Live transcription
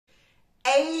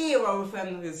Hey, our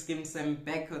friend is giving some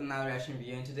back with another reaction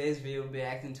video. In today's video, we'll be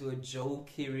reacting to a Joe,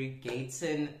 Keery,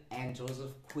 Gaten, and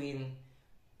Joseph Quinn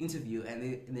interview,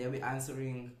 and they'll be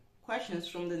answering questions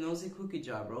from the Nosy cookie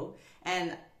jar, bro.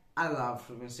 And I love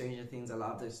from Stranger Things. I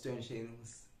love the Stranger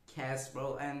Things cast,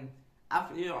 bro. And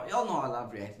after, y'all know I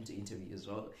love reacting to interviews,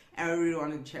 bro. And I really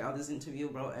want to check out this interview,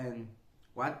 bro. And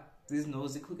what this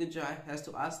Nosy cookie jar has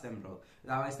to ask them, bro.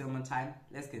 Without wasting my time,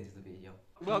 let's get into the video.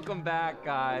 Welcome back,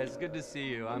 guys. Good to see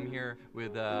you. I'm here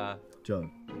with Joe.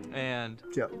 And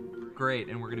Joe. Great,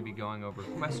 and we're gonna be going over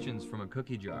questions from a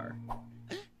cookie jar.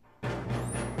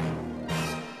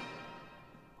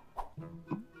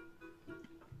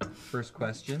 First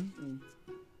question.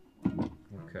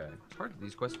 Okay. Part of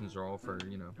these questions are all for,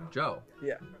 Joe.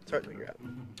 Yeah, it's hard to figure out.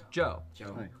 Joe.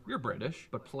 Hi. You're British,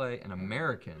 but play an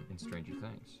American in Stranger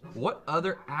Things. What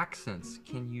other accents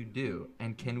can you do,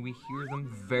 and can we hear them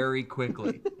very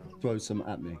quickly? Throw some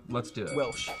at me. Let's do it.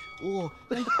 Welsh. Oh,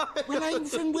 well, I'm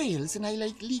from Wales and I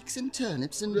like leeks and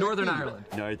turnips and... Northern Ireland.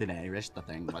 Northern Irish, the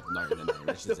thing with Northern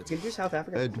Irish. Can you do South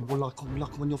Africa? Well,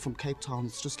 like when you're from Cape Town,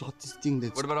 it's just like this thing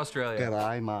that's... What about Australia?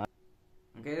 G'day, man.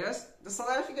 Okay, that's the South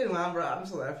African one, bro. I'm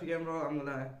South African, bro. I'm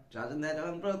gonna judge on that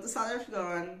one, bro. The South African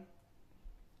one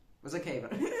was okay, bro.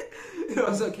 It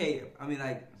was okay. I mean,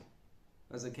 like,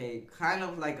 it was okay. Kind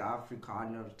of like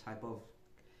Afrikaner type of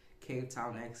Cape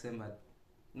Town accent, but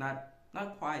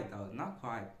not quite though. Not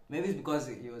quite. Maybe it's because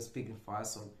you were speaking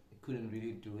fast, so you couldn't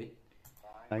really do it.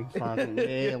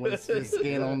 Yeah, when it's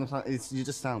getting on the you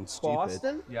just sound stupid.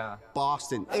 Boston? Yeah.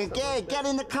 Boston. Hey, get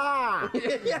in the car!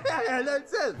 Yeah,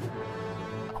 that's it.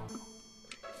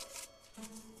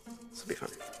 This will be fun.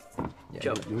 Yeah.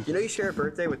 Joe, you know you share a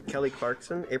birthday with Kelly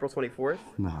Clarkson, April 24th?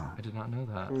 Nah. I did not know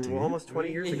that. Well, almost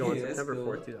 20 years ago on Yeah, September that's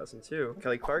 4th, 2002,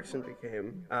 Kelly Clarkson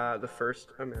became the first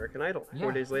American Idol. Yeah.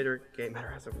 4 days later, Gaten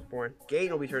Matarazzo was born.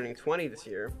 Gaten will be turning 20 this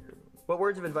year. What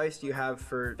words of advice do you have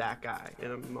for that guy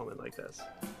in a moment like this?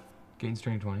 Gaten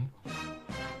turning 20.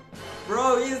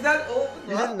 Bro, is that old?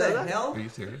 You What didn't know the that? hell? Are you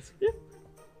serious? Yeah.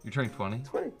 You're turning 20?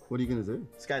 20. What are you gonna do?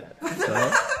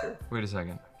 Skydive. Wait a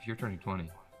second. If you're turning 20.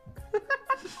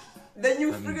 Then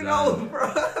you That means freaking I- old,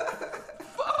 bro.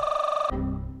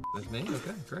 That's me?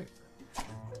 Okay, great.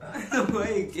 No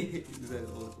way, is that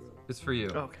old, bro. It's for you.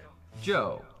 Okay.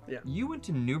 Joe, Yeah. you went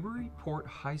to Newburyport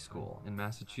High School in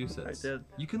Massachusetts. I did.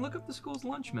 You can look up the school's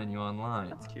lunch menu online.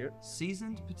 That's cute.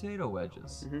 Seasoned potato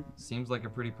wedges. Mhm. Seems like a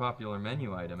pretty popular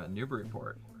menu item at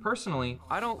Newburyport. Personally,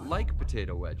 I don't like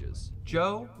potato wedges.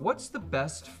 Joe, what's the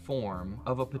best form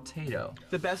of a potato?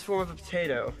 The best form of a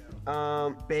potato.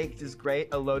 Baked is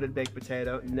great. A loaded baked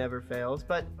potato never fails.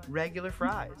 But regular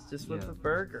fries, just with Yeah. a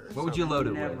burger. What would you load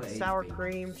it Never with? ate Sour baked.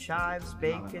 cream, chives,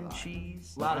 bacon,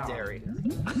 cheese. A lot of dairy.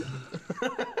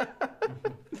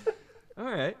 All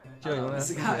right. Joe, you want This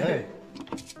to guy.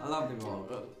 I love him all,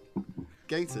 bro.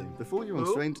 Gaten, before you were on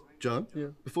Who? Joe, Yeah.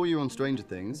 before you were on Stranger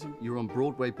Things, you were on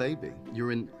Broadway Baby.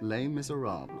 You're in Les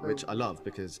Miserables, which I love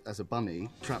because as a bunny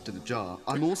trapped in a jar,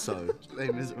 I'm also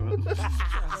Les Miserables.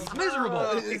 He's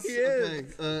miserable.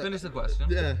 Finish the question.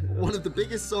 Yeah, one of the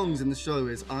biggest songs in the show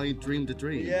is I Dreamed a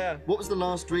Dream. Yeah. What was the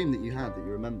last dream that you had that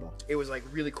you remember? It was like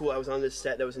really cool. I was on this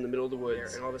set that was in the middle of the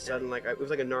woods, and all of a sudden, like it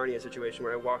was like a Narnia situation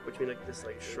where I walked between like this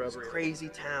like shrubbery, crazy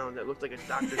town that looked like a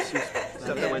Dr. Seuss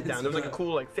stuff that went down. There was like a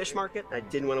cool like fish market. I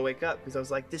didn't want to wake up because I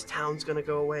was like, this town's gonna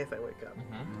go away if I wake up.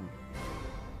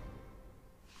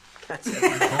 That's it.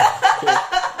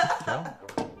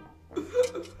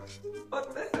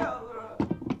 What the hell, bro?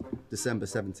 December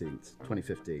 17th,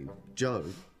 2015. Joe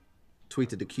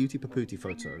tweeted a cutie papootie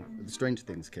photo of the Stranger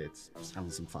Things kids just having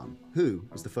some fun. Who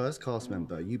was the first cast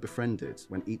member you befriended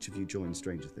when each of you joined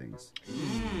Stranger Things?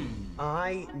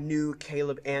 I knew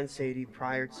Caleb and Sadie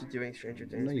prior to doing Stranger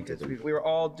Things No, you because didn't. we were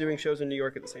all doing shows in New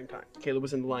York at the same time. Caleb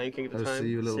was in Lion King at the Oh, time. so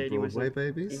you little Sadie was Broadway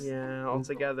in, babies? Yeah, all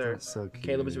together. That's so cute.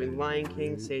 Caleb was doing Lion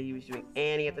King, Sadie was doing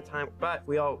Annie at the time, but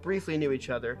we all briefly knew each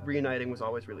other. Reuniting was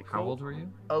always really cool. How old were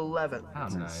you? 11. How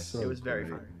nice. So It was very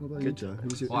great. fun. What about you, Good. Joe? Who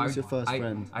was your, Well, who was your first I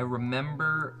friend? I remember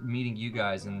meeting you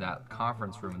guys in that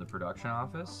conference room in the production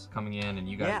office, coming in, and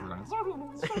you guys Yeah. were going.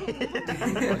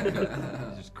 It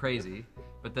was just crazy.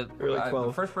 But We were like the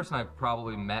 12. first person I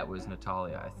probably met was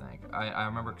Natalia, I think. I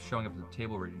remember showing up at the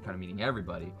table read and kind of meeting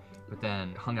everybody, but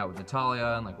then hung out with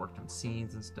Natalia and like worked on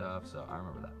scenes and stuff, so I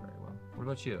remember that very well. What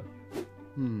about you?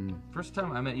 First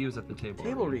time I met you was at the table.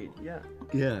 Table read, yeah.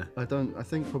 Yeah, I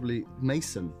think probably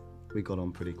Mason. We got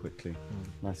on pretty quickly.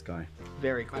 Nice guy.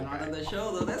 Very cool. But not on the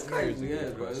show, though. That's crazy. Yeah,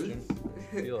 bro.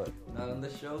 Feel it. Not on the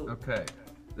show. Okay.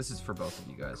 This is for both of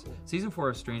you guys. Season 4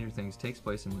 of Stranger Things takes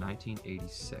place in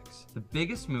 1986. The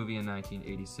biggest movie in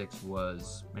 1986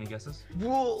 was, any guesses?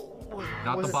 Whoa!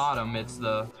 Not Was the it bottom, it's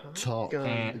the... Top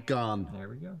And- gun. There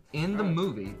we go. In the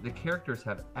movie, the characters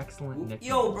have excellent nicknames.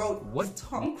 Yo, bro, What? is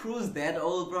Tom Cruise that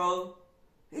old, bro?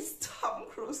 It's Tom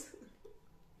Cruise.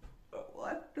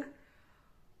 What?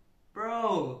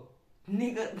 Bro,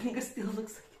 nigga still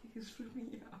looks like he's from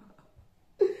me.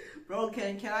 Bro,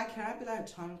 can I be like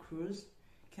Tom Cruise?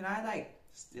 Can I like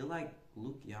still like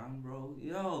look young, bro?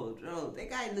 Yo, bro, that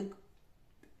guy look.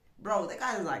 Bro, that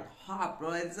guy is like hot,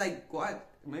 bro. It's like what?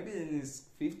 Maybe in his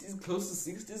 50s, close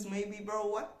to 60s, maybe, bro.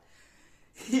 What?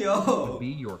 Yo. Would be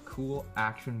your cool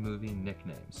action movie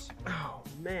nicknames. Oh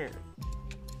man.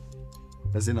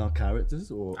 As in our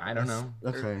characters, or I don't know.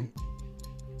 Okay.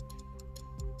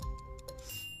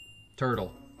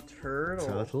 Turtle. Turtle.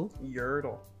 Turtle?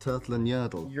 Yurdle. Turtle and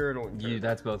Yurdle. Yurdle. And You, turtle.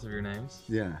 that's both of your names?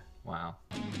 Yeah. Wow.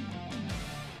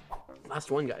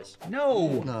 Last one, guys.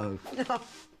 No! No.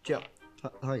 Joe,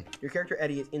 Hi. your character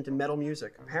Eddie is into metal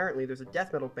music. Apparently, there's a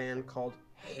death metal band called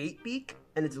Hatebeak,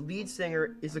 and its lead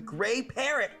singer is a gray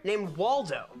parrot named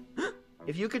Waldo.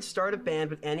 If you could start a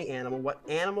band with any animal, what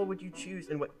animal would you choose,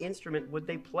 and what instrument would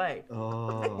they play?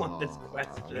 Oh. I want this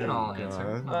question. And I'll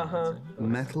answer. I'll Uh-huh. answer.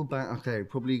 Metal band. Okay,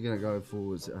 probably gonna go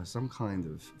for some kind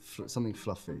of something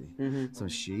fluffy. Some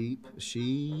sheep,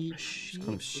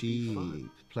 kind of sheep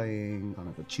playing kind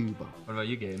of a tuba. What about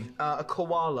you, Gaten? A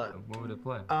koala. What would it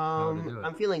play? How would it do it?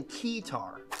 I'm feeling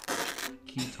keytar.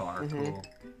 Keytar. Cool.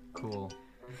 Cool.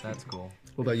 That's cool.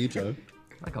 What about you, Joe?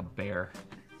 Like a bear.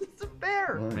 It's a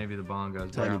bear. Right. Maybe the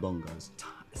bongos. Tiny Yeah. bongos.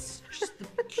 It's just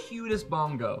the cutest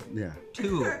bongo. Yeah.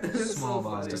 Two That's small so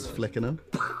funny. bongos. Just flicking them.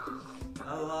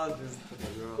 I love this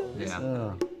girl. Yeah.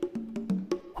 Oh.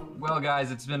 Well,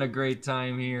 guys, it's been a great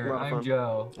time here. A lot of I'm fun.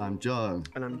 Joe. I'm Joe.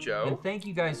 And I'm Joe. And thank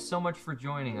you guys so much for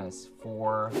joining us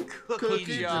for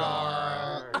Cookie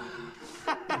jar.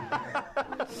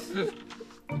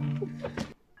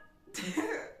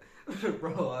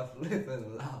 Bro, I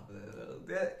flipping love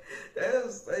that.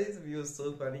 That interview was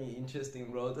so funny and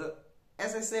interesting, bro.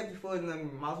 As I said before in the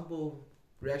multiple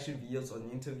reaction videos on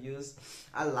interviews,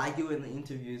 I like it when the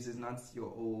interviews is not your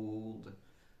old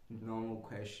normal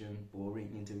question,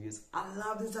 boring interviews. I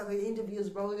love this type of interviews,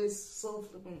 bro. It's so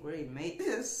flipping great, mate.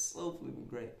 It's so flipping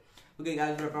great. Okay,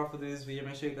 guys, wrap up for this video.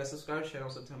 Make sure you guys subscribe, share,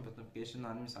 also turn on notification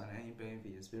on miss on any brain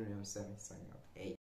videos. Video 7 signing up. Hey.